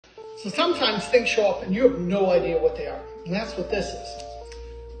So sometimes things show up and you have no idea what they are. And that's what this is.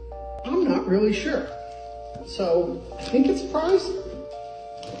 I'm not really sure. So I think it's a prize.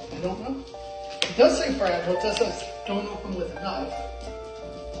 I don't know. It does say fragile. It does say don't open with a knife.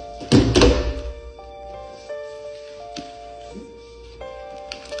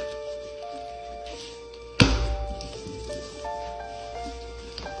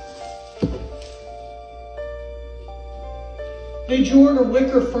 Did you order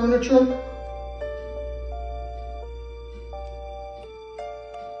wicker furniture?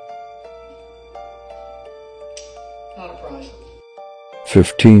 Not a prize.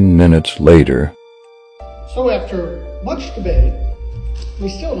 15 minutes later. So after much debate, we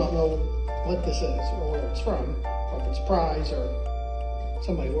still don't know what this is or where it's from, or if it's a prize or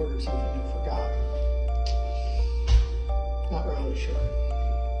somebody ordered something and forgot. Not really sure.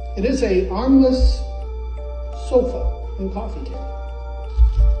 It is a armless sofa and coffee table.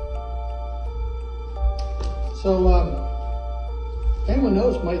 So, if anyone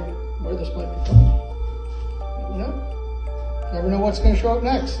knows where this might be from, let me know. Never know what's going to show up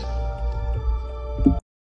next.